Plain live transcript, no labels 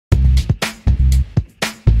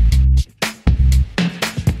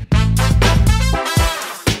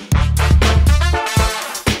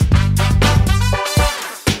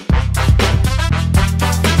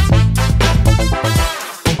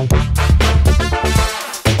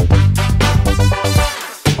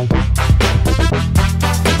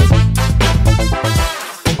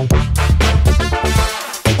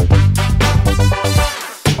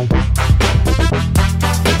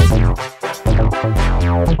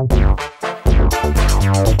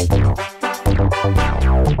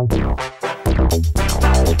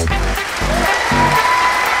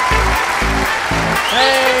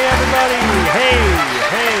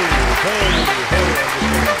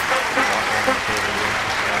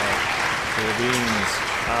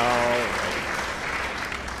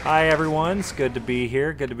Hi everyone, it's good to be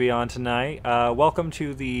here, good to be on tonight. Welcome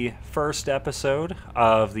to the first episode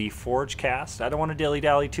of the Forge cast. I don't want to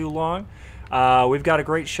dilly-dally too long. We've got a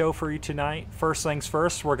great show for you tonight. First things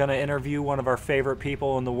first, we're going to interview one of our favorite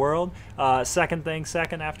people in the world. Second thing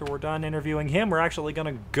second, after we're done interviewing him, we're actually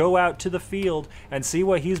going to go out to the field and see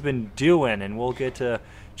what he's been doing, and we'll get a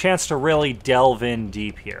chance to really delve in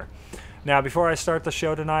deep here. Now, before I start the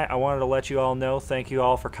show tonight, I wanted to let you all know, thank you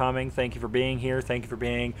all for coming. Thank you for being here. Thank you for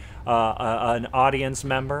being an audience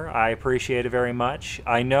member. I appreciate it very much.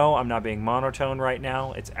 I know I'm not being monotone right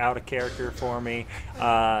now. It's out of character for me.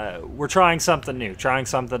 We're trying something new, trying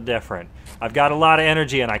something different. I've got a lot of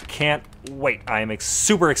energy, and I can't wait. I am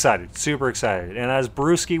super excited, super excited. And as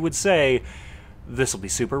Brusky would say, this will be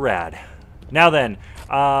super rad. Now then,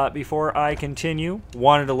 before I continue,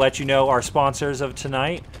 wanted to let you know our sponsors of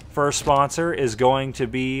tonight. First sponsor is going to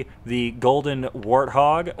be the Golden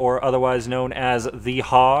Warthog, or otherwise known as the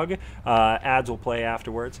Hog. Ads will play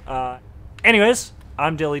afterwards. Anyways,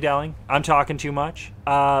 I'm dilly-dallying. I'm talking too much.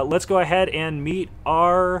 Let's go ahead and meet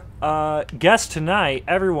our guest tonight.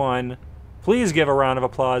 Everyone, please give a round of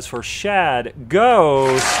applause for Shad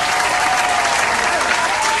Ghost.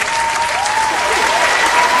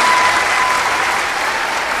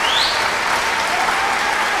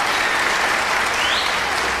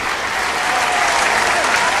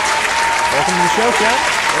 Welcome to the show, Shad.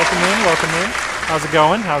 Welcome in, welcome in. How's it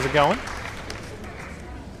going? How's it going?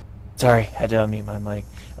 Sorry, had to unmute my mic.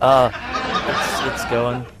 It's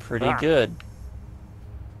going pretty good.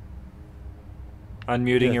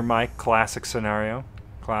 Unmuting your mic, classic scenario.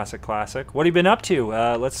 Classic. What have you been up to?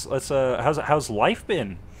 How's life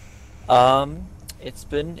been? It's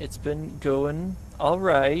been going all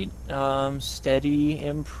right. Steady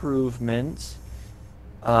improvement.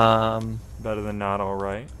 Better than not all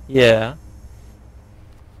right. Yeah.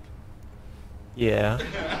 Yeah.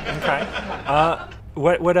 Okay.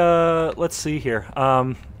 Let's see here.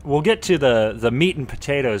 We'll get to the meat and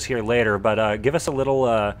potatoes here later, but give us a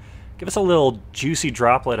little juicy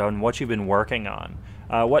droplet on what you've been working on.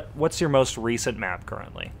 What's your most recent map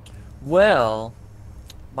currently? Well,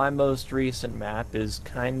 my most recent map is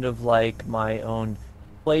kind of like my own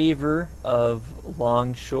flavor of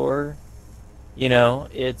Longshore. You know,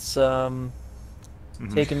 it's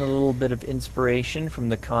taken a little bit of inspiration from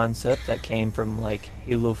the concept that came from like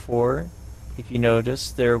Halo 4. If you notice,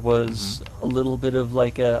 there was a little bit of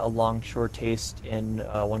like a Longshore taste in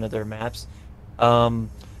one of their maps.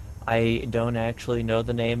 I don't actually know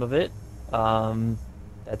the name of it.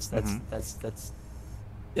 That's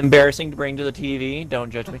embarrassing to bring to the TV. Don't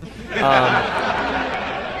judge me.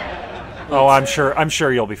 Oh, I'm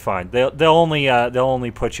sure you'll be fine. They'll only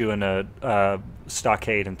put you in a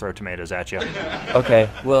stockade and throw tomatoes at you. Okay,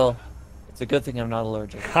 well, it's a good thing I'm not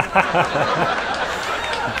allergic.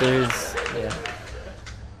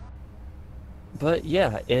 But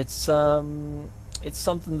yeah, it's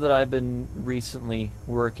something that I've been recently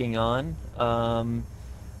working on.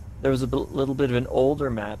 There was a little bit of an older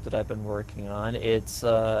map that I've been working on. It's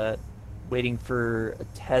waiting for a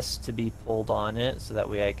test to be pulled on it, so that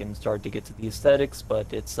way I can start to get to the aesthetics,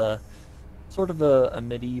 but it's sort of a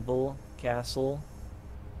medieval castle.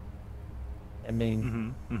 I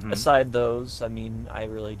mean, aside those, I mean, I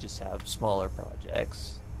really just have smaller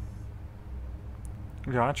projects.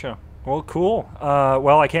 Gotcha. Well, cool.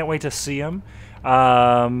 Well, I can't wait to see them.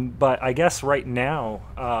 But I guess right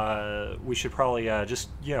now, we should probably just,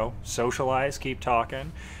 socialize, keep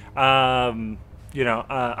talking. I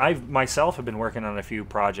myself have been working on a few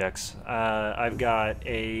projects. I've got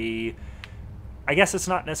I guess it's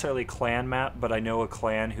not necessarily a clan map, but I know a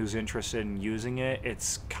clan who's interested in using it.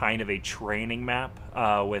 It's kind of a training map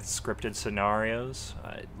with scripted scenarios.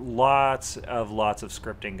 Lots of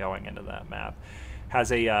scripting going into that map.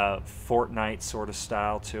 Has a Fortnite sort of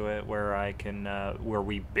style to it, where where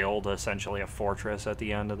we build essentially a fortress at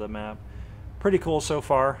the end of the map. Pretty cool so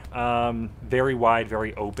far. Very wide,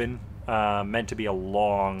 very open. Meant to be a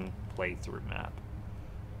long playthrough map.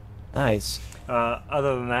 Nice.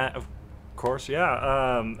 Other than that, of course, yeah,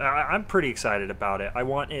 I'm pretty excited about it. I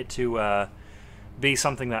want it to be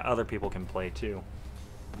something that other people can play too.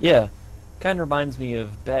 Yeah, kind of reminds me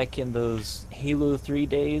of back in those Halo 3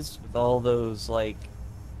 days with all those, like...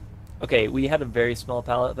 Okay, we had a very small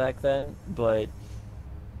palette back then, but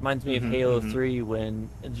reminds me of Halo 3 when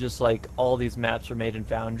just like all these maps were made in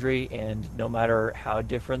Foundry, and no matter how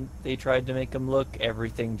different they tried to make them look,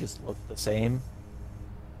 everything just looked the same.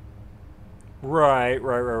 Right.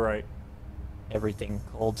 Everything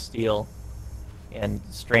cold steel and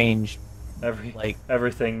strange,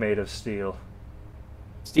 Everything made of steel.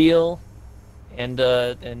 Steel and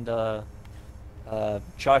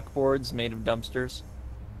chalkboards made of dumpsters.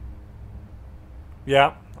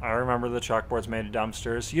 Yeah, I remember the chalkboards made of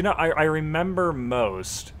dumpsters. You know, I remember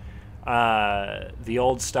most the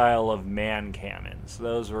old style of man cannons.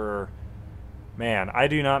 Those were, man, I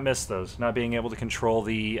do not miss those. Not being able to control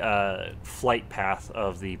the flight path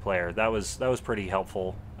of the player. That was pretty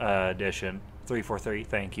helpful addition. 343,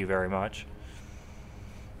 thank you very much.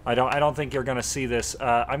 I don't think you're gonna see this.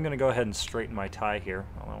 I'm gonna go ahead and straighten my tie here.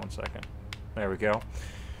 Hold on one second. There we go.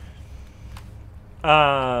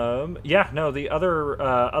 Yeah, no, the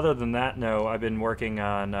other than that, no, I've been working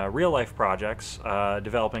on real life projects,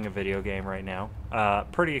 developing a video game right now.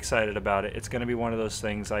 Pretty excited about it. It's going to be one of those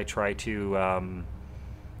things I try to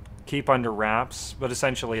keep under wraps, but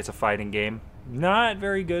essentially it's a fighting game. Not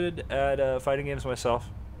very good at fighting games myself,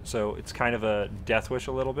 so it's kind of a death wish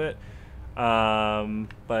a little bit.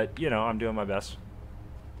 But, you know, I'm doing my best.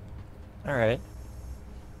 All right.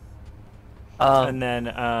 And then,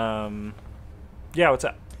 yeah, what's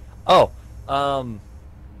up? Oh,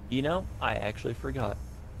 you know, I actually forgot.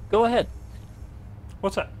 Go ahead.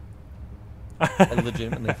 What's up? I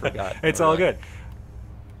legitimately forgot. It's all good.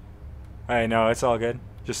 I know, it's all good.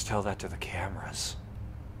 Just tell that to the cameras.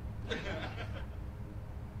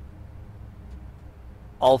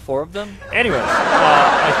 All four of them? Anyways,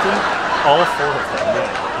 I think all four of them,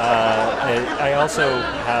 yeah. I also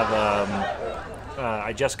have,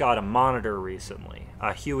 I just got a monitor recently, a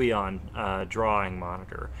Huion drawing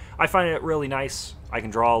monitor. I find it really nice. I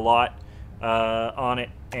can draw a lot on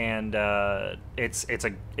it, and it's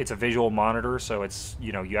a visual monitor, so it's,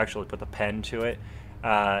 you know, you actually put the pen to it.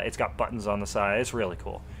 It's got buttons on the side. It's really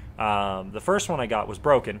cool. The first one I got was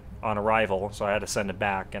broken on arrival, so I had to send it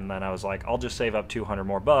back, and then I was like, I'll just save up 200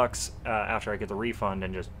 more bucks after I get the refund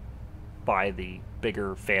and just buy the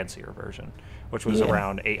bigger, fancier version, which was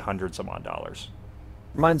around 800 some odd dollars.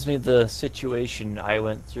 Reminds me of the situation I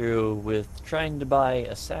went through with trying to buy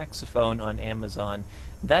a saxophone on Amazon.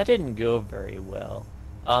 That didn't go very well.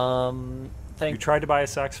 You tried to buy a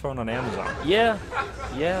saxophone on Amazon? Yeah.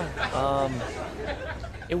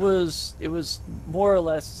 It was more or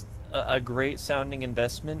less a great sounding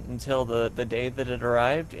investment until the day that it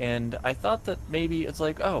arrived, and I thought that maybe it's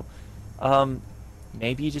like, oh,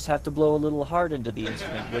 maybe you just have to blow a little hard into the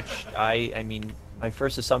instrument, which I mean, my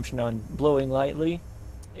first assumption on blowing lightly,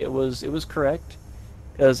 it was correct,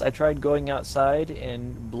 because I tried going outside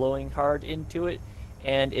and blowing hard into it,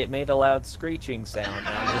 and it made a loud screeching sound. And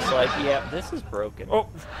I'm just like, yeah, this is broken. Oh.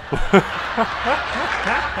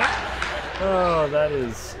 Oh, that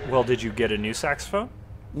is... Well, did you get a new saxophone?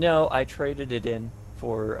 No, I traded it in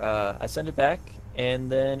for, I sent it back, and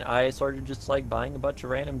then I started just, like, buying a bunch of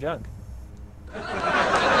random junk. Okay,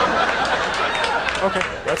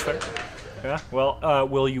 that's fair. Yeah, well,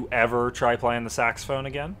 will you ever try playing the saxophone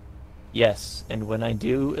again? Yes, and when I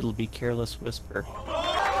do, it'll be Careless Whisper. Okay,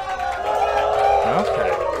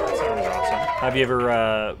 that sounds awesome. Have you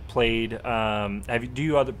ever played, do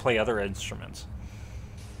you play other instruments?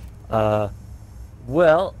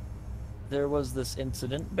 Well, there was this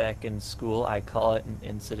incident back in school. I call it an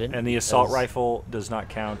incident. And the assault rifle does not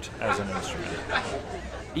count as an instrument?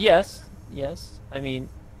 Yes. I mean,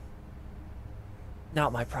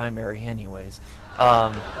 not my primary anyways.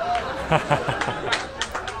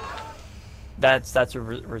 That's a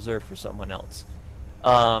reserved for someone else.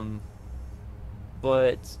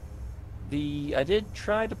 But I did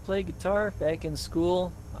try to play guitar back in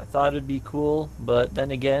school. I thought it'd be cool, but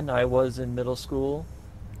then again, I was in middle school.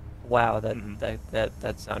 Wow,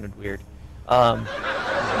 that sounded weird. I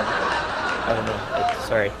don't know.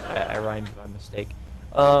 Sorry, I rhymed by mistake.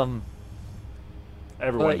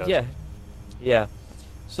 Everyone does. Yeah.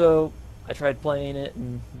 So I tried playing it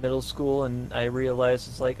in middle school, and I realized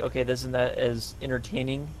it's like, okay, this isn't that as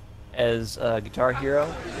entertaining as Guitar Hero,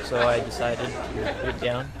 so I decided to put it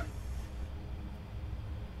down.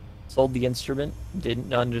 Sold the instrument,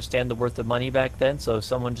 didn't understand the worth of money back then, so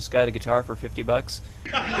someone just got a guitar for 50 bucks.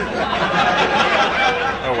 Oh,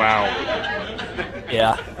 wow.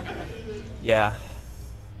 Yeah.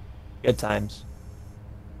 Good times.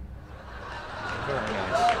 Very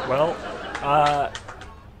nice. Well,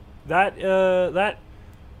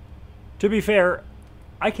 to be fair,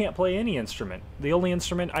 I can't play any instrument. The only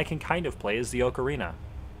instrument I can kind of play is the ocarina.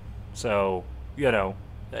 So, you know,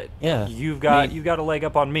 yeah, you've got a leg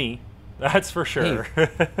up on me. That's for sure. Hey,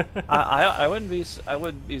 I wouldn't be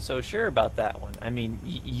so sure about that one. I mean,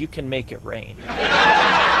 you can make it rain.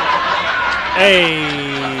 Hey.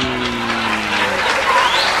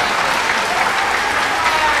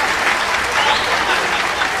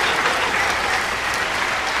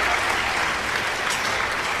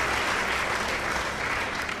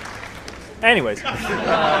 Anyways, let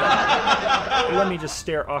me just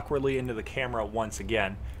stare awkwardly into the camera once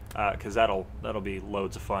again, because that'll be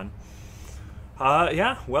loads of fun.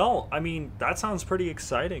 Yeah, well, I mean, that sounds pretty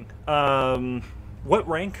exciting. What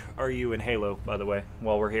rank are you in Halo, by the way,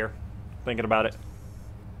 while we're here? Thinking about it.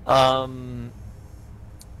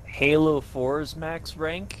 Halo 4's max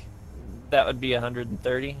rank, that would be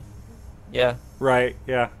 130. Yeah. Right,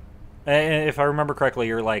 yeah. And if I remember correctly,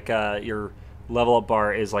 you're like, your level up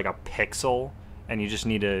bar is like a pixel, and you just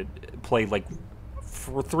need to play like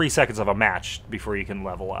for 3 seconds of a match before you can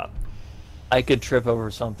level up. I could trip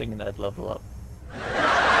over something and I'd level up.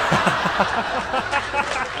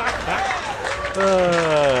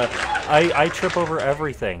 I trip over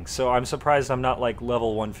everything, so I'm surprised I'm not like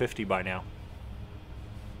level 150 by now.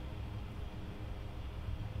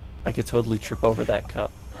 I could totally trip over that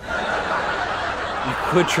cup. You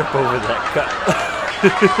could trip over that cup.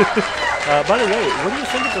 By the way, what do you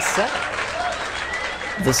think of the set?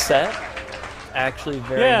 The set, actually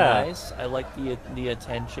very nice. I like the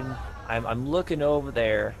attention. I'm looking over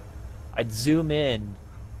there. I'd zoom in,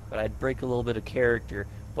 but I'd break a little bit of character.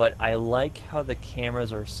 But I like how the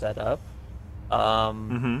cameras are set up.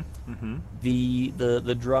 The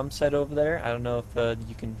drum set over there. I don't know if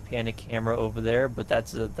you can pan a camera over there, but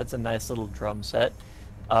that's a nice little drum set.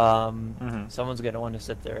 Someone's gonna want to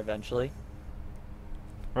sit there eventually.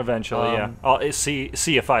 Eventually, yeah. I'll see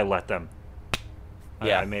if I let them.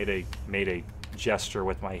 Yeah. I made a gesture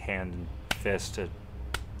with my hand and fist to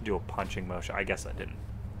do a punching motion. I guess that didn't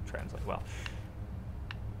translate well.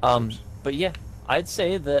 But yeah, I'd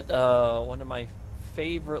say that one of my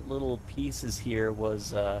favorite little pieces here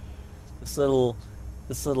was this little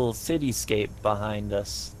cityscape behind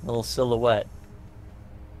us, little silhouette.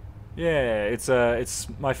 Yeah, it's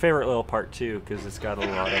my favorite little part too, because it's got a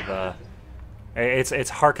lot of it's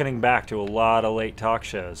harkening back to a lot of late talk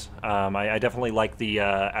shows. I definitely like the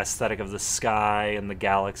aesthetic of the sky and the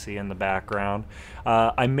galaxy in the background.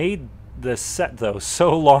 I made this set though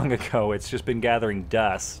so long ago, it's just been gathering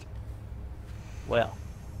dust. Well,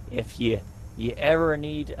 if you ever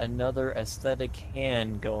need another aesthetic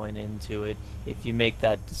hand going into it, if you make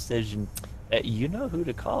that decision, you know who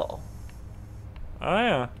to call.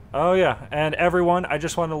 Oh yeah. And everyone, I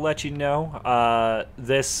just want to let you know,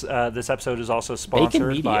 this episode is also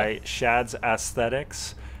sponsored by Shad's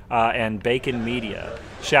Aesthetics and Bacon Media.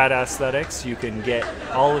 Shad Aesthetics, you can get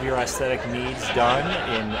all of your aesthetic needs done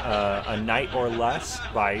in a night or less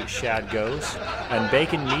by Shad Ghost. And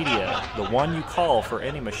Bacon Media, the one you call for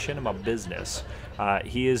any machinima business.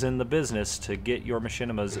 He is in the business to get your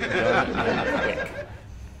machinimas done and quick.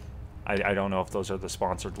 I don't know if those are the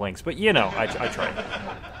sponsored links, but you know, I try.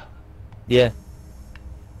 Yeah.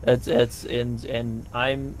 And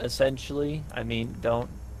I'm essentially, I mean, don't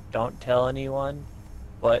tell anyone,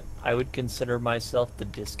 but I would consider myself the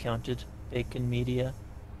discounted Bacon Media.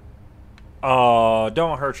 Oh,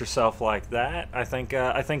 don't hurt yourself like that. I think you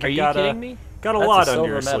got kidding me? Got a lot under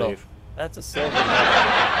your sleeve. That's a silver medal.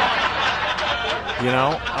 You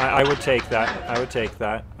know, I would take that. I would take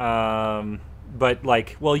that. But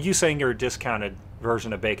like, well, you saying you're a discounted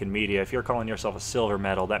version of Bacon Media, if you're calling yourself a silver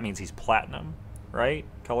medal, that means he's platinum, right?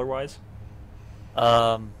 Color-wise?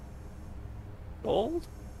 Gold?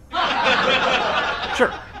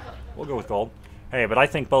 Sure. We'll go with gold. Hey, but I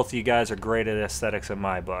think both of you guys are great at aesthetics in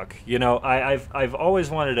my book. You know, I've always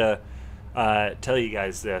wanted to tell you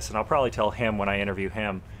guys this, and I'll probably tell him when I interview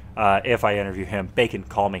him, if I interview him. Bacon,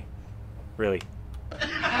 call me. Really.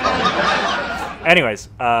 Anyways,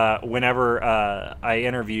 whenever I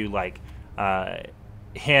interview like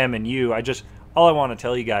him and you, all I want to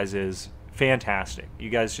tell you guys is fantastic. You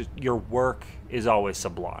guys, your work is always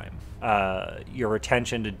sublime. Your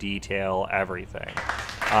attention to detail, everything.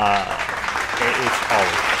 It's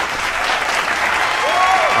always.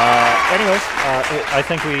 Anyways, I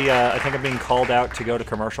think I'm being called out to go to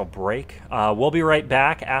commercial break. We'll be right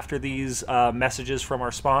back after these messages from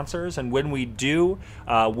our sponsors, and when we do,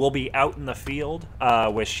 we'll be out in the field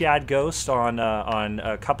with Shad Ghost on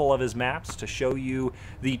a couple of his maps to show you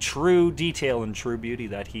the true detail and true beauty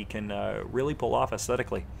that he can really pull off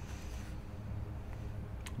aesthetically.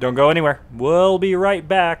 Don't go anywhere. We'll be right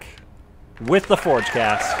back with the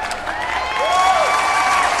ForgeCast.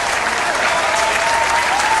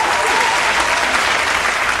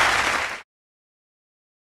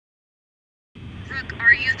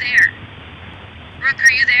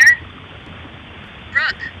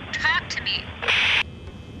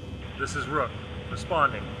 This is Rook,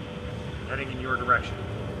 responding, heading in your direction.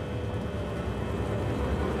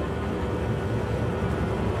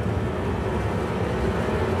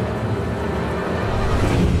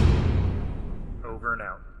 Over and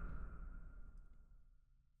out.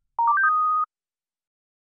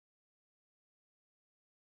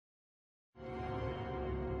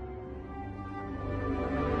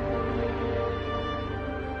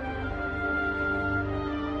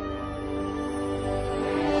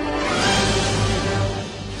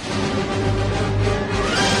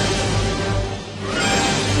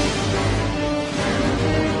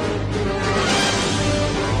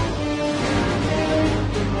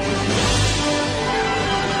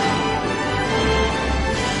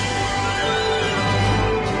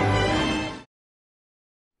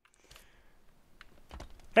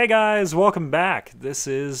 Hey guys, welcome back. This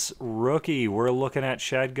is Rookie. We're looking at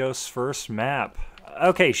Shad Ghost's first map.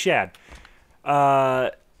 Okay, Shad.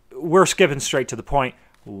 We're skipping straight to the point.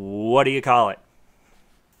 What do you call it?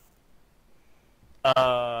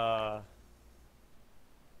 I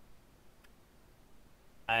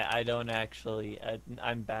don't actually.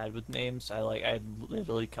 I'm bad with names. I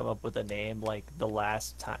literally come up with a name like the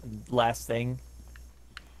last thing.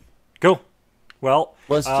 Cool. Well,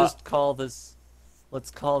 Let's just call this. Let's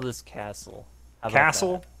call this Castle. How about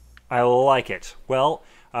Castle. that? I like it. Well,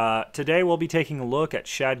 today we'll be taking a look at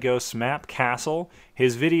Shad Ghost's map, Castle.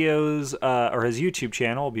 His videos, or his YouTube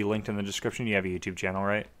channel will be linked in the description. You have a YouTube channel,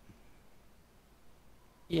 right?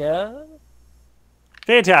 Yeah.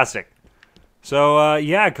 Fantastic. So,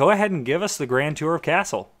 yeah, go ahead and give us the grand tour of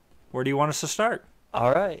Castle. Where do you want us to start?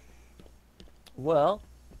 All right. Well,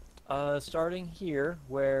 starting here,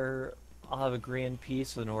 where I'll have a grand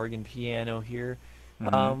piece of an organ piano here.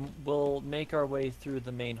 We'll make our way through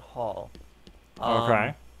the main hall.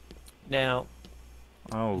 Okay. Now,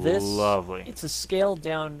 Oh, this lovely. it's a scaled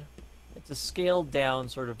down. It's a scaled down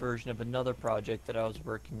sort of version of another project that I was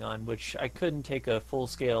working on, which I couldn't take a full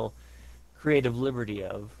scale creative liberty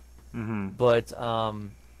of. But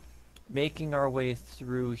making our way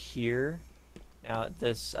through here. Now,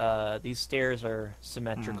 these stairs are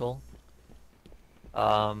symmetrical.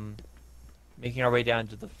 Making our way down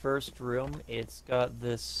to the first room, it's got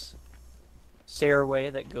this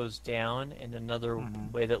stairway that goes down and another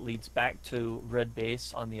way that leads back to red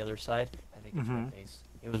base on the other side. I think it's red base.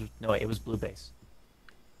 It was blue base.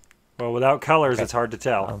 Well, without colors, Okay. it's hard to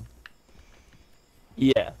tell.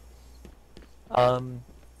 Yeah.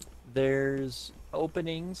 There's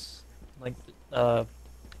openings like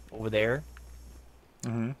over there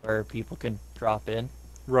where people can drop in.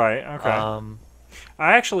 Right, okay.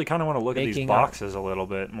 I actually kind of want to look at these boxes a little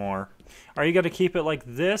bit more. Are you going to keep it like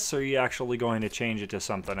this, or are you actually going to change it to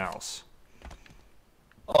something else?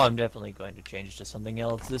 Oh, I'm definitely going to change it to something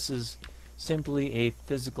else. This is simply a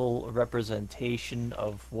physical representation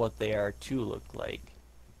of what they are to look like.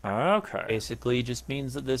 Okay. Basically, just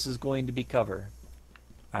means that this is going to be cover.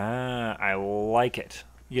 I like it.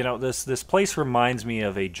 You know, this place reminds me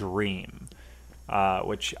of a dream,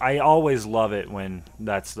 which I always love it when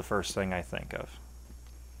that's the first thing I think of.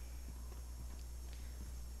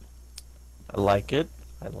 I like it.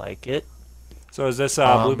 I like it. So is this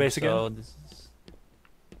blue base again? So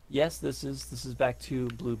yes, this is back to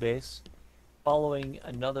blue base, following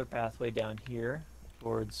another pathway down here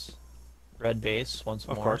towards red base once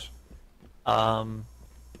more. Of course.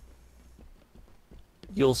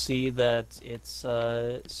 You'll see that it's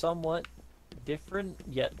somewhat different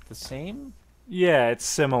yet the same. Yeah, it's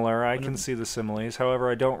similar. I can see the similes.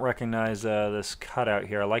 However, I don't recognize this cutout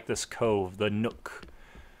here. I like this cove, the nook.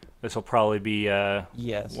 This will probably be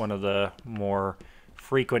one of the more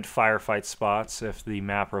frequent firefight spots if the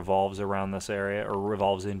map revolves around this area or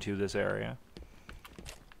revolves into this area.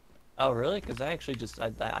 Oh, really? Because I actually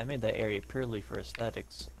I made that area purely for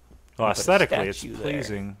aesthetics. Well, aesthetically, it's there.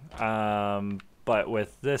 pleasing. But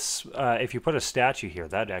with this, if you put a statue here,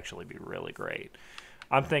 that'd actually be really great.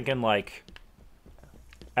 I'm thinking like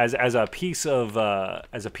as a piece of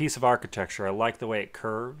architecture, I like the way it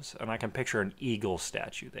curves, and I can picture an eagle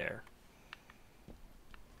statue there.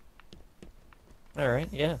 All right,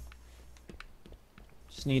 yeah.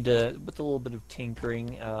 Just need to, with a little bit of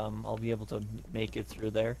tinkering, I'll be able to make it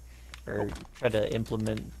through there, or try to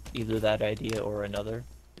implement either that idea or another.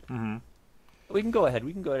 We can go ahead.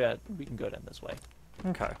 We can go down. We can go down this way.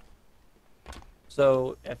 Okay.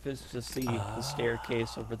 So if it's just the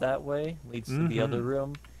staircase over that way leads to the other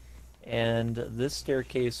room, and this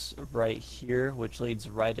staircase right here, which leads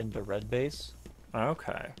right into red base.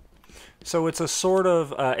 Okay. So it's a sort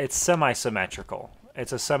of it's semi-symmetrical.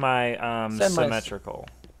 It's a symmetrical.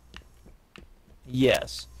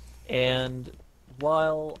 Yes, and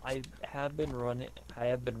while I have been running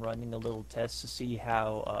a little test to see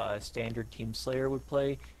how standard Team Slayer would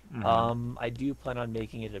play. I do plan on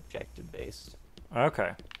making it objective based.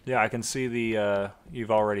 Okay. Yeah, I can see the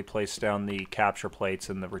you've already placed down the capture plates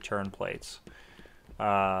and the return plates.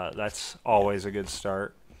 That's always a good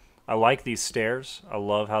start. I like these stairs. I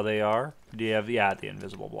love how they are. Do you have the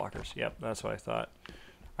invisible blockers? Yep, that's what I thought.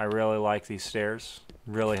 I really like these stairs.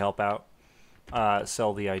 Really help out.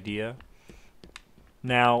 Sell the idea.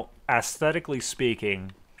 Now, aesthetically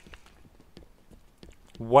speaking,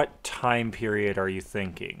 what time period are you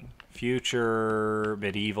thinking? Future,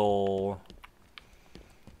 medieval?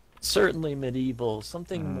 Certainly medieval.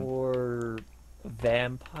 Something more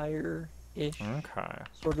vampire-ish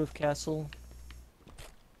sort of castle.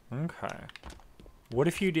 Okay. What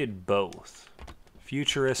if you did both?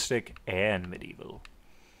 futuristic and medieval.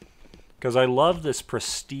 Because I love this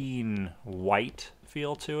pristine white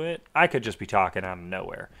feel to it. I could just be talking out of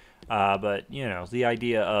nowhere. But, you know, the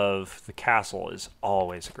idea of the castle is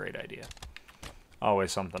always a great idea.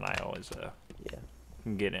 Always something I always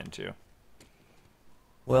can get into.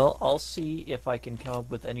 Well, I'll see if I can come up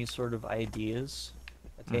with any sort of ideas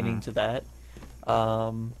pertaining to that.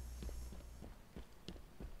 I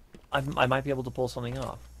might be able to pull something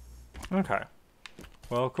off. Okay.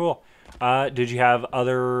 Well, cool. Did you have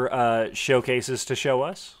other showcases to show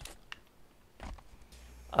us?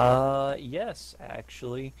 Yes,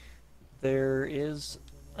 actually. There is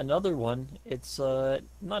another one. It's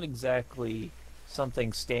not exactly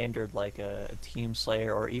something standard like a team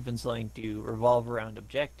slayer or even something to revolve around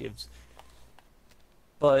objectives,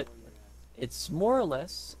 but it's more or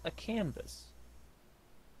less a canvas.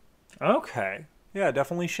 Okay. Yeah,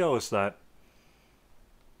 definitely show us that.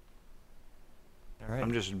 All right.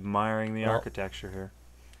 I'm just admiring the architecture here.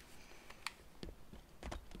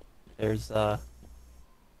 There's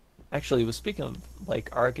actually, was speaking of like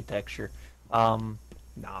architecture. No,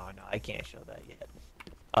 I can't show that yet.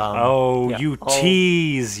 Yeah, you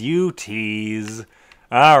tease.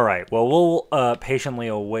 All right. Well, we'll patiently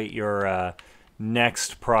await your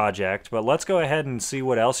next project, but let's go ahead and see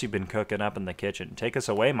what else you've been cooking up in the kitchen. Take us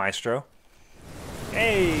away, Maestro.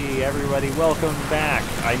 Hey, everybody. Welcome back.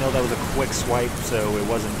 I know that was a quick swipe, so it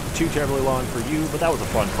wasn't too terribly long for you, but that was a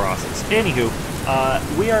fun process. Anywho,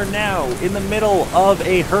 we are now in the middle of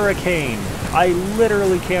a hurricane. I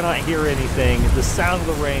literally cannot hear anything. The sound of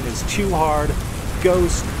the rain is too hard.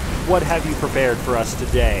 Ghost, what have you prepared for us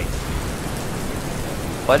today?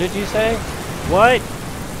 What did you say? What?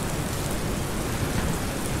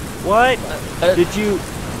 What? Did you...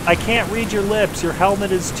 I can't read your lips. Your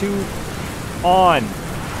helmet is too on.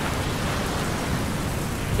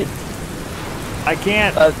 I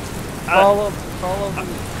can't... follow me.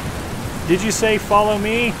 Did you say follow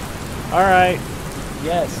me? Alright.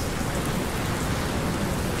 Yes.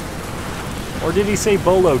 Or did he say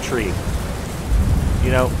bolo tree?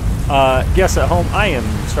 You know, guess at home, I am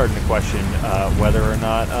starting to question whether or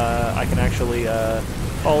not I can actually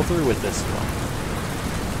follow through with this one.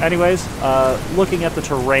 Anyways, looking at the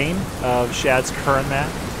terrain of Shad's current map,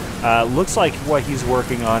 looks like what he's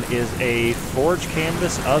working on is a forge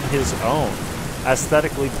canvas of his own.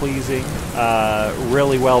 Aesthetically pleasing,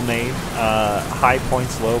 really well made, high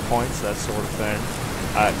points, low points, that sort of thing.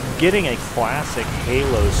 Getting a classic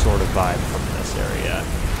Halo sort of vibe from this area.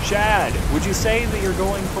 Shad, would you say that you're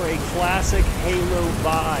going for a classic Halo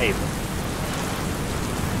vibe?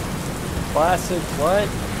 Classic what?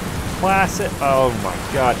 Classic. Oh my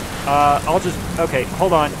god. I'll just. Okay,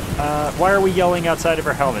 hold on. Why are we yelling outside of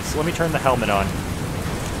our helmets? Let me turn the helmet on.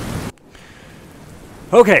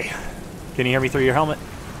 Okay. Can you hear me through your helmet?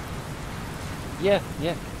 Yeah.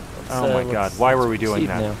 Oh my god. Why were we doing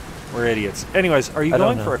that? Now. We're idiots. Anyways, are you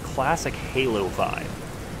going for a classic Halo vibe?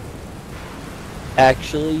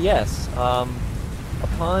 Actually, yes.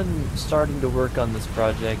 Upon starting to work on this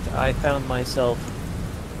project, I found myself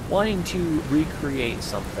wanting to recreate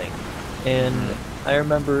something. And I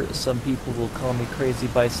remember some people will call me crazy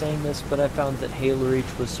by saying this, but I found that Halo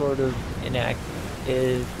Reach was sort of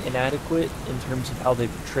inadequate in terms of how they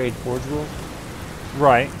portrayed Forge World.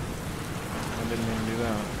 Right. I didn't even do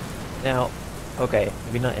that. Now, okay,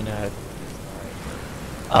 maybe not inadequate.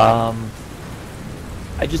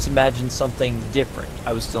 I just imagined something different.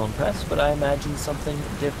 I was still impressed, but I imagined something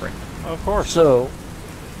different. Of course. So,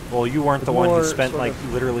 well, you weren't the one who spent like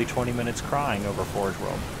literally 20 minutes crying over Forge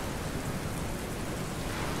World.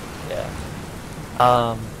 Yeah.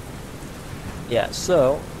 Yeah,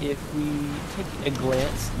 so if we take a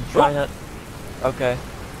glance and try not... Okay.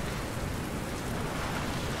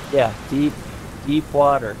 Yeah, deep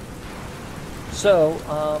water. So,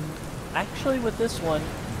 actually with this one,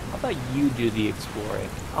 how about you do the exploring?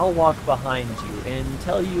 I'll walk behind you and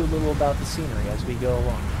tell you a little about the scenery as we go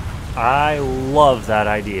along. I love that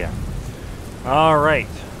idea. All right.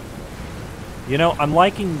 You know, I'm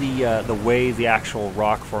liking the way the actual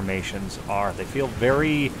rock formations are. They feel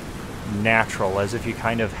very natural, as if you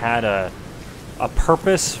kind of had a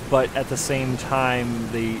purpose, but at the same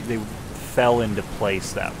time they fell into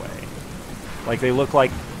place that way. Like they look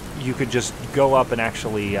like you could just go up and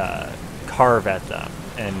actually carve at them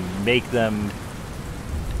and make them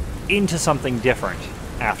into something different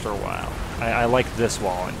after a while. I like this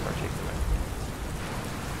wall in particular.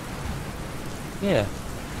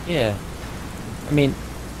 Yeah. I mean,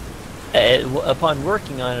 Upon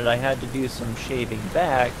working on it, I had to do some shaving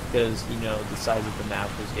back because, you know, the size of the map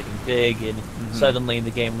was getting big, and suddenly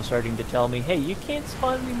the game was starting to tell me, hey, you can't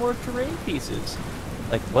spawn any more terrain pieces.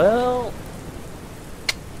 Like, well...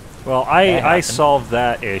 Well, I solved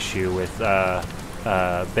that issue with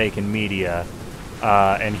Bacon Media,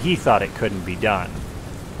 and he thought it couldn't be done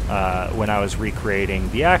when I was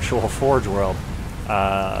recreating the actual Forge world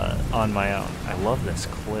on my own. I love this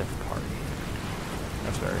cliff party.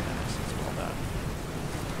 That's very nice.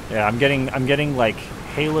 Yeah, I'm getting like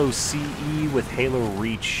Halo CE with Halo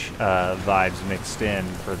Reach vibes mixed in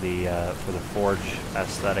for the Forge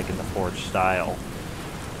aesthetic and the Forge style.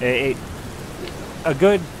 A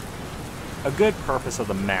good purpose of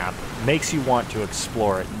the map makes you want to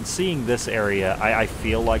explore it, and seeing this area, I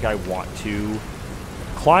feel like I want to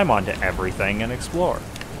climb onto everything and explore.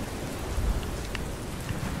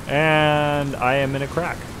 And I am in a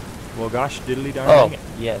crack. Well, gosh, diddly darn dang it.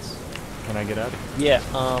 Yes. Can I get out? Yeah,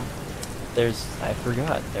 I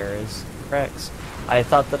forgot, there is cracks. I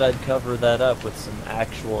thought that I'd cover that up with some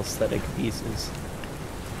actual aesthetic pieces.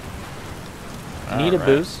 Need a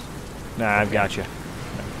boost? Nah, I've got you.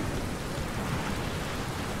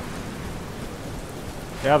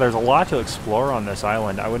 Yeah, there's a lot to explore on this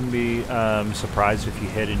island. I wouldn't be surprised if you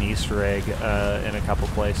hit an Easter egg in a couple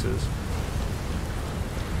places.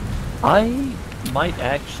 I might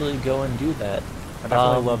actually go and do that. I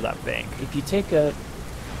definitely love that bank. If you take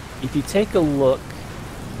a look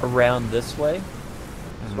around this way,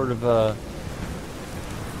 sort of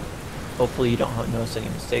hopefully you don't notice any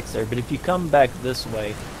mistakes there, but if you come back this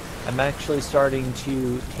way, I'm actually starting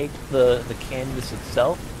to take the canvas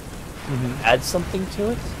itself, add something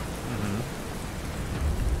to it.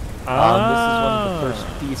 This is one of the first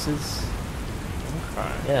pieces.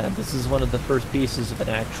 Okay. Yeah, this is one of the first pieces of an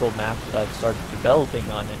actual map that I've started developing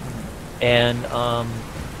on it. And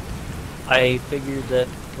I figured that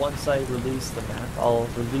once I release the map, I'll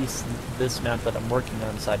release this map that I'm working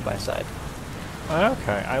on side by side.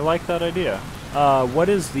 Okay, I like that idea. What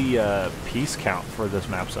is the piece count for this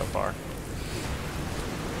map so far?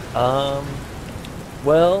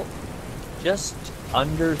 Well, just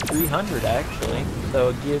under 300 actually. So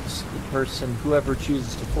it gives the person, whoever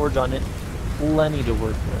chooses to forge on it, plenty to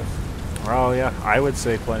work with. Oh yeah, I would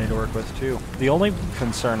say plenty to work with too. The only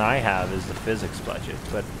concern I have is the physics budget,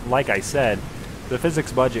 but like I said, the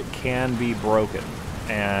physics budget can be broken,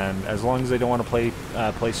 and as long as they don't want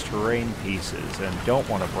to place terrain pieces and don't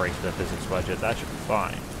want to break the physics budget, that should be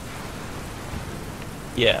fine.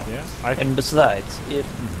 Yeah. And besides, if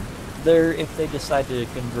they decide to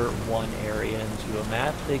convert one area into a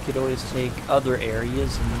map, they could always take other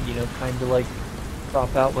areas and, you know, kind of like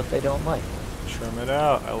crop out what they don't like. Trim it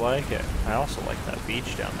out. I like it. I also like that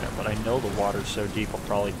beach down there, but I know the water's so deep I'll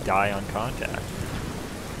probably die on contact.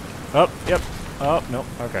 Oh, yep. Oh, nope.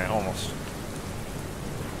 Okay, almost.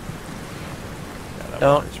 Yeah, that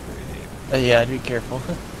water's pretty deep. Yeah, be careful.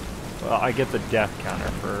 Well, I get the death counter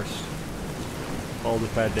first. Hold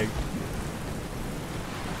if I dig.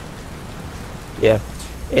 Yeah.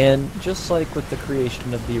 And just like with the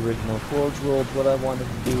creation of the original Forge world, what I wanted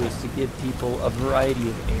to do is to give people a variety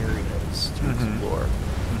of areas to explore.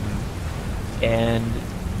 And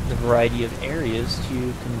the variety of areas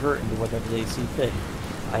to convert into whatever they see fit.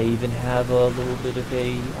 I even have a little bit of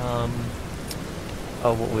a,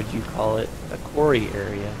 what would you call it? A quarry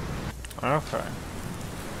area. Okay.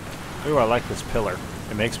 Ooh, I like this pillar.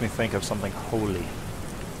 It makes me think of something holy.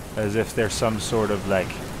 As if there's some sort of, like,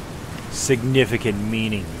 significant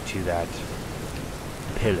meaning to that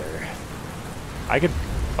pillar. I could...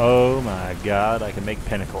 Oh my god, I could make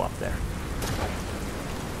Pinnacle up there.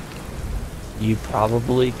 You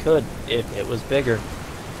probably could, if it was bigger.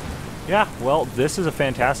 Yeah, well, this is a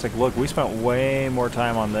fantastic look. We spent way more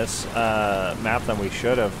time on this map than we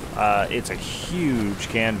should have. It's a huge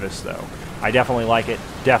canvas, though. I definitely like it,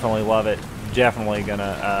 definitely love it, definitely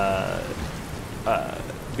gonna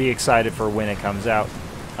be excited for when it comes out.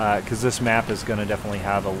 Because this map is going to definitely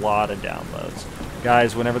have a lot of downloads.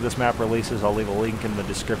 Guys, whenever this map releases, I'll leave a link in the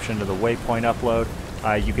description to the waypoint upload.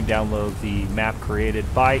 You can download the map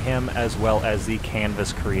created by him as well as the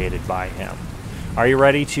canvas created by him. Are you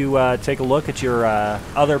ready to take a look at your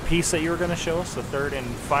other piece that you were going to show us, the third and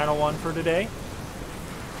final one for today?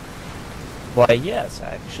 Why, yes,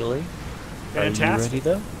 actually. Fantastic. Are you ready,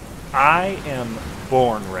 though? I am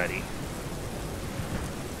born ready.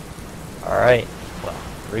 All right. Well,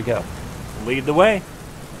 here we go. Lead the way.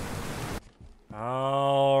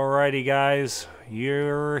 Alrighty, guys.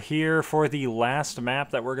 You're here for the last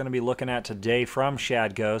map that we're going to be looking at today from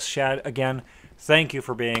Shad Ghost. Shad, again, thank you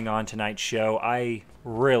for being on tonight's show. I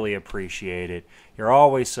really appreciate it. You're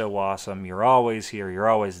always so awesome. You're always here. You're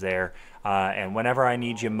always there. And whenever I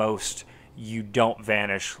need you most, you don't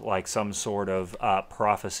vanish like some sort of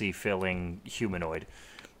prophecy-filling humanoid.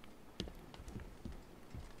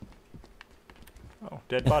 Oh,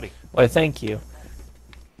 dead body. Why, thank you.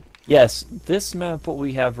 Yes, this map, what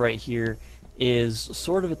we have right here, is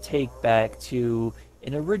sort of a take back to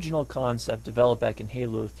an original concept developed back in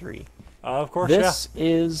Halo 3. Of course, This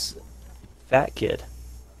is Fat Kid.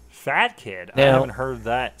 Fat Kid? I Now- haven't heard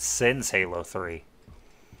that since Halo 3.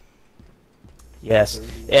 Yes,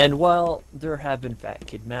 and while there have been Fat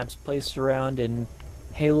Kid maps placed around in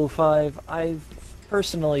Halo 5, I've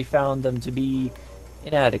personally found them to be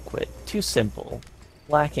inadequate, too simple,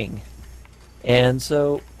 lacking. And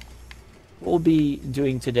so, what we'll be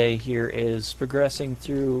doing today here is progressing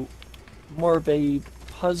through more of a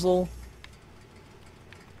puzzle.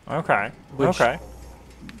 Okay. Which- okay.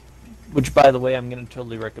 Which, by the way, I'm going to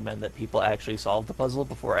totally recommend that people actually solve the puzzle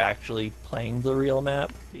before actually playing the real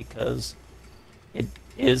map, because it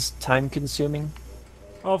is time-consuming.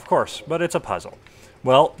 Of course, but it's a puzzle.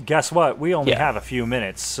 Well, guess what? We only Yeah. have a few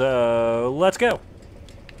minutes, so let's go.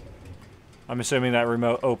 I'm assuming that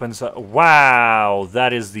remote opens up. Wow,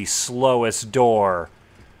 that is the slowest door.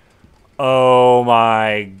 Oh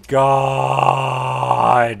my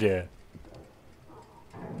god.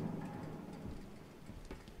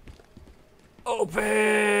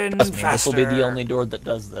 Open Trust me, this faster. will be the only door that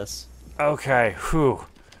does this. Okay, whew.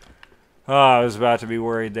 Oh, I was about to be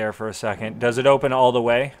worried there for a second. Does it open all the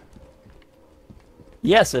way?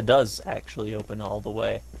 Yes, it does actually open all the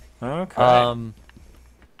way. Okay.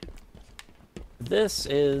 This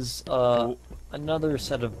is another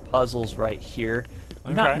set of puzzles right here.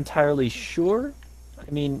 I'm not Okay. entirely sure. I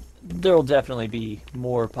mean, there'll definitely be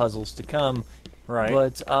more puzzles to come, Right.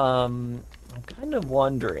 but I'm kind of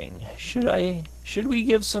wondering, should we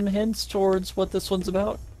give some hints towards what this one's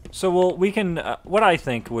about? So, well, we can. What I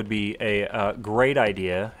think would be a great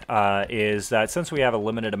idea is that since we have a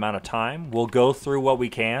limited amount of time, we'll go through what we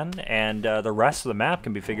can, and the rest of the map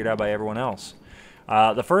can be figured out by everyone else.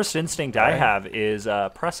 The first instinct I have is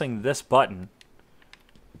pressing this button,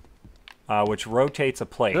 which rotates a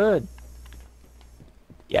plate. Good.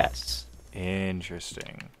 Yes.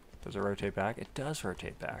 Interesting. Does it rotate back? It does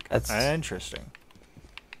rotate back. That's- Interesting.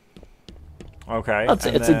 Okay. It's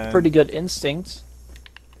and a then- pretty good instinct.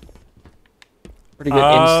 Pretty good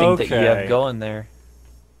instinct that you Okay. have going there.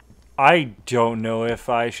 I don't know if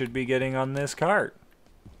I should be getting on this cart.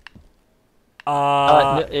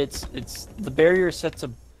 No, it's the barrier set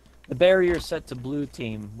to blue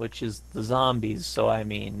team, which is the zombies. So I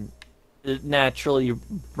mean, naturally,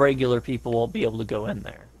 regular people won't be able to go in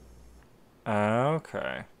there.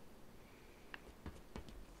 Okay.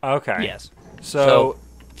 Okay. Yes. So,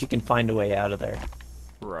 If you can find a way out of there,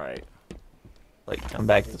 right. like come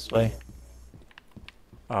back this way.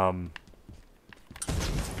 I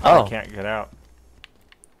Oh, can't get out.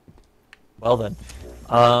 well then.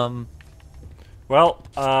 Well,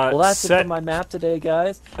 Well, that's it for my map today,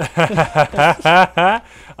 guys.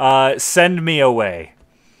 send me away.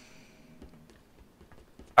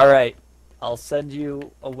 All right, I'll send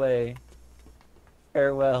you away.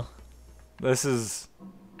 Farewell. This is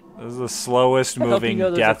the slowest I hope you moving know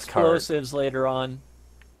there's death cart. explosives later on.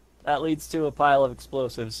 That leads to a pile of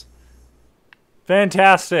explosives.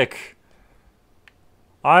 Fantastic.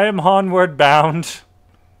 I am onward bound.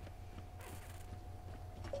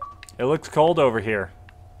 It looks cold over here.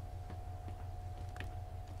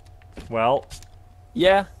 Well,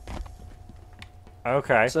 Yeah.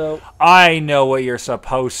 okay. So I know what you're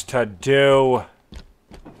supposed to do.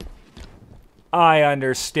 I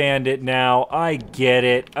understand it now. I get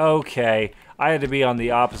it. Okay. I had to be on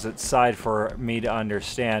the opposite side for me to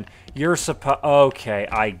understand. You're okay,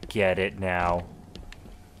 I get it now.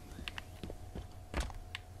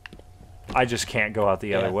 I just can't go out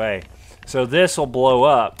the other way. So this will blow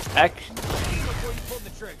up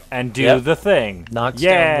and do the thing. Knocks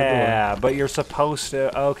down the door. Yeah, but you're supposed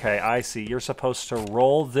to... Okay, I see. You're supposed to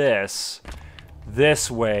roll this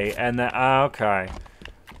way, and then... Okay.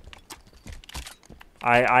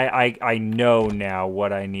 I know now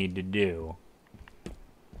what I need to do.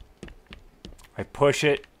 I push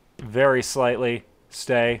it very slightly.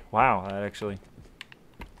 Stay. Wow, that actually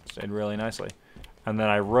stayed really nicely. And then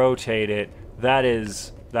I rotate it. That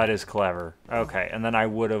is clever. Okay, and then I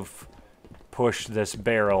would have pushed this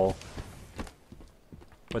barrel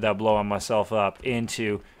without blowing myself up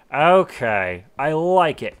into... Okay, I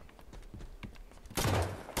like it.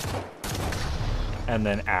 And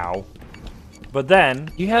then, ow. But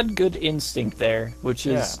then... You had good instinct there, which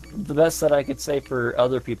is the best that I could say for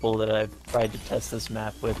other people that I've tried to test this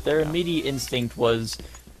map with. Their immediate instinct was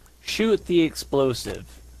shoot the explosive,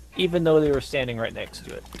 even though they were standing right next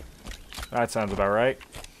to it. That sounds about right.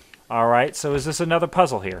 Alright, so is this another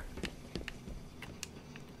puzzle here?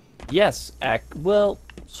 Yes, well,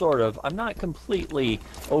 sort of. I'm not completely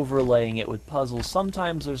overlaying it with puzzles.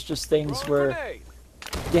 Sometimes there's just things where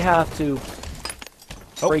you have to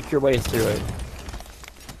break your way through it.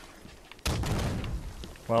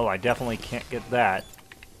 Well, I definitely can't get that.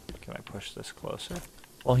 Can I push this closer?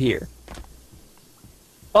 Well, here.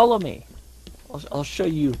 Follow me. I'll show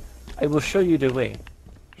you. I will show you the way.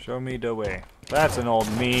 Show me the way. That's an old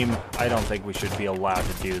meme. I don't think we should be allowed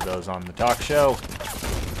to do those on the talk show.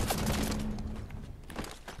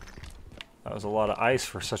 That was a lot of ice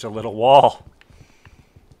for such a little wall.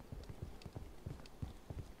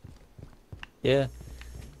 Yeah.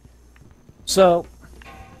 So,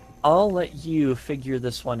 I'll let you figure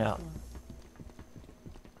this one out.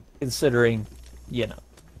 Considering, you know.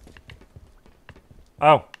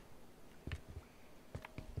 Oh.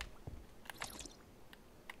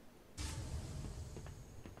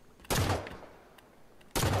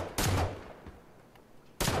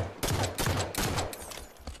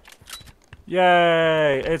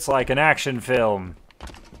 Yay! It's like an action film.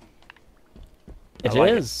 It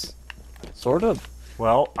is. Sort of.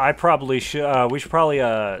 Well, I probably should. We should probably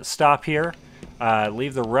stop here.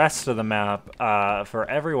 Leave the rest of the map for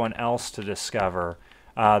everyone else to discover.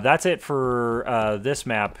 That's it for this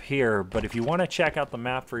map here. But if you want to check out the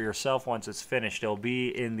map for yourself once it's finished, it'll be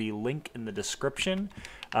in the link in the description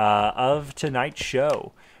of tonight's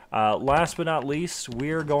show. Last but not least,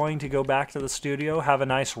 we're going to go back to the studio, have a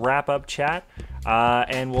nice wrap-up chat,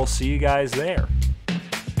 and we'll see you guys there.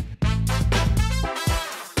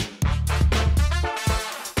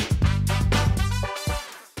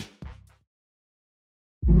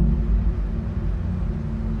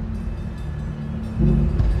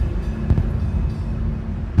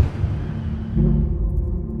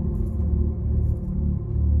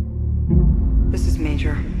 This is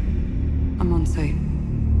Major. I'm on site.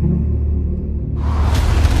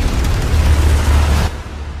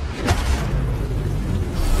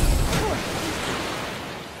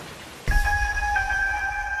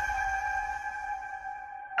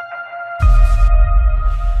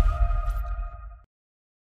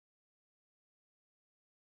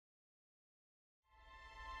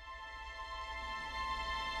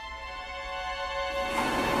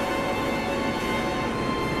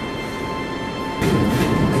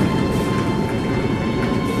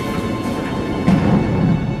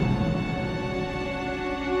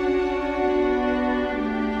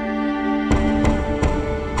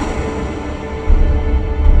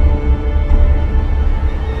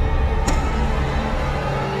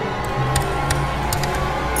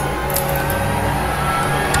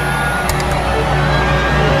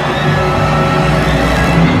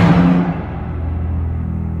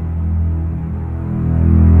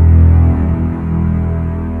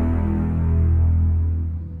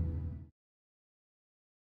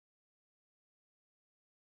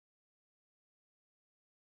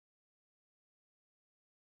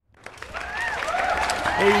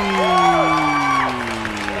 Hey!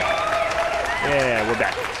 Yeah, we're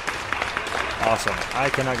back. Awesome. I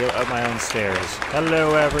cannot go up my own stairs.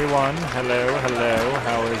 Hello, everyone. Hello, hello.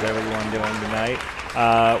 How is everyone doing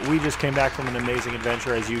tonight? We just came back from an amazing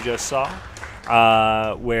adventure, as you just saw,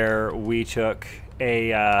 where we took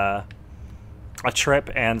a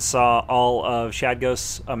trip and saw all of Shad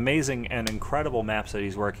Ghost's amazing and incredible maps that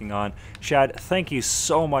he's working on. Shad, thank you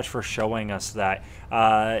so much for showing us that.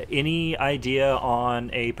 Any idea on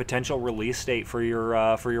a potential release date for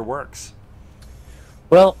your works?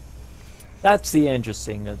 Well, that's the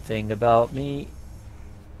interesting thing about me.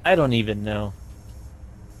 I don't even know.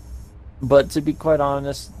 But to be quite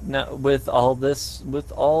honest, now with all this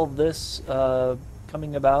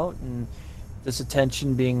coming about and this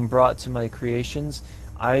attention being brought to my creations,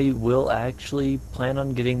 I will actually plan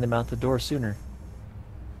on getting them out the door sooner.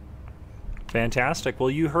 Fantastic.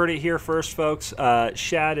 Well, you heard it here first, folks.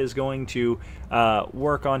 Shad is going to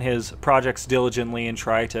work on his projects diligently and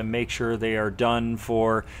try to make sure they are done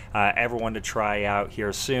for everyone to try out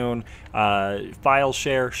here soon. File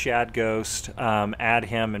share Shad Ghost, add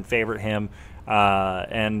him and favorite him,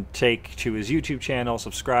 and take to his YouTube channel,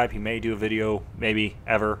 subscribe. He may do a video, maybe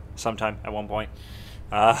ever, sometime at one point.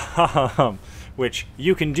 which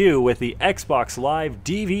you can do with the Xbox Live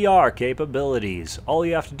DVR capabilities. All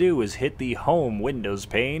you have to do is hit the home Windows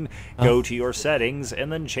pane, go to your settings,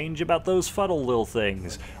 and then change about those fuddle little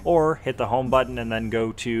things. Or hit the home button and then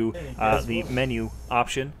go to the menu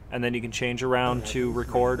option, and then you can change around to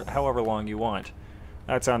record however long you want.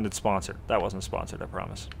 That sounded sponsored. That wasn't sponsored, I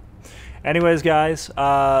promise. Anyways, guys,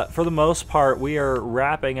 for the most part, we are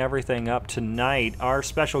wrapping everything up tonight. Our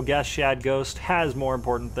special guest, Shad Ghost, has more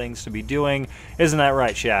important things to be doing. Isn't that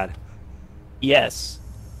right, Shad? Yes.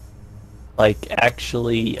 Like,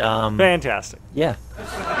 actually, Fantastic. yeah.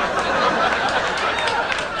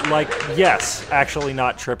 Like, yes, actually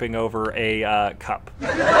not tripping over a cup.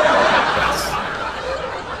 That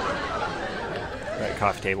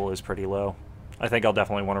coffee table is pretty low. I think I'll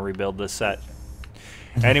definitely want to rebuild this set.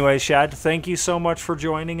 Anyway, Shad, thank you so much for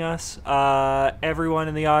joining us. Everyone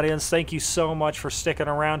in the audience, thank you so much for sticking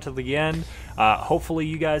around to the end. Hopefully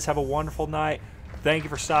you guys have a wonderful night. Thank you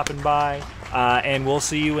for stopping by, and we'll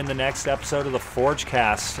see you in the next episode of the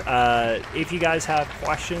ForgeCast. If you guys have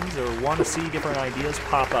questions or want to see different ideas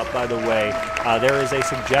pop up, by the way, there is a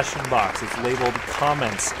suggestion box. It's labeled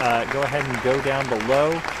comments. Go ahead and go down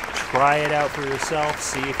below. Try it out for yourself.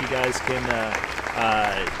 See if you guys can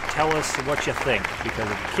tell us what you think,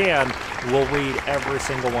 because if you can, we'll read every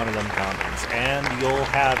single one of them comments, and you'll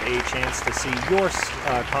have a chance to see your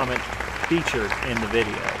comment featured in the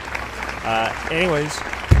video. Anyways,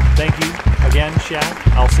 thank you again, Shad.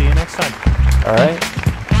 I'll see you next time. All right.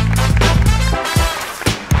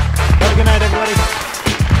 Have a good night, everybody.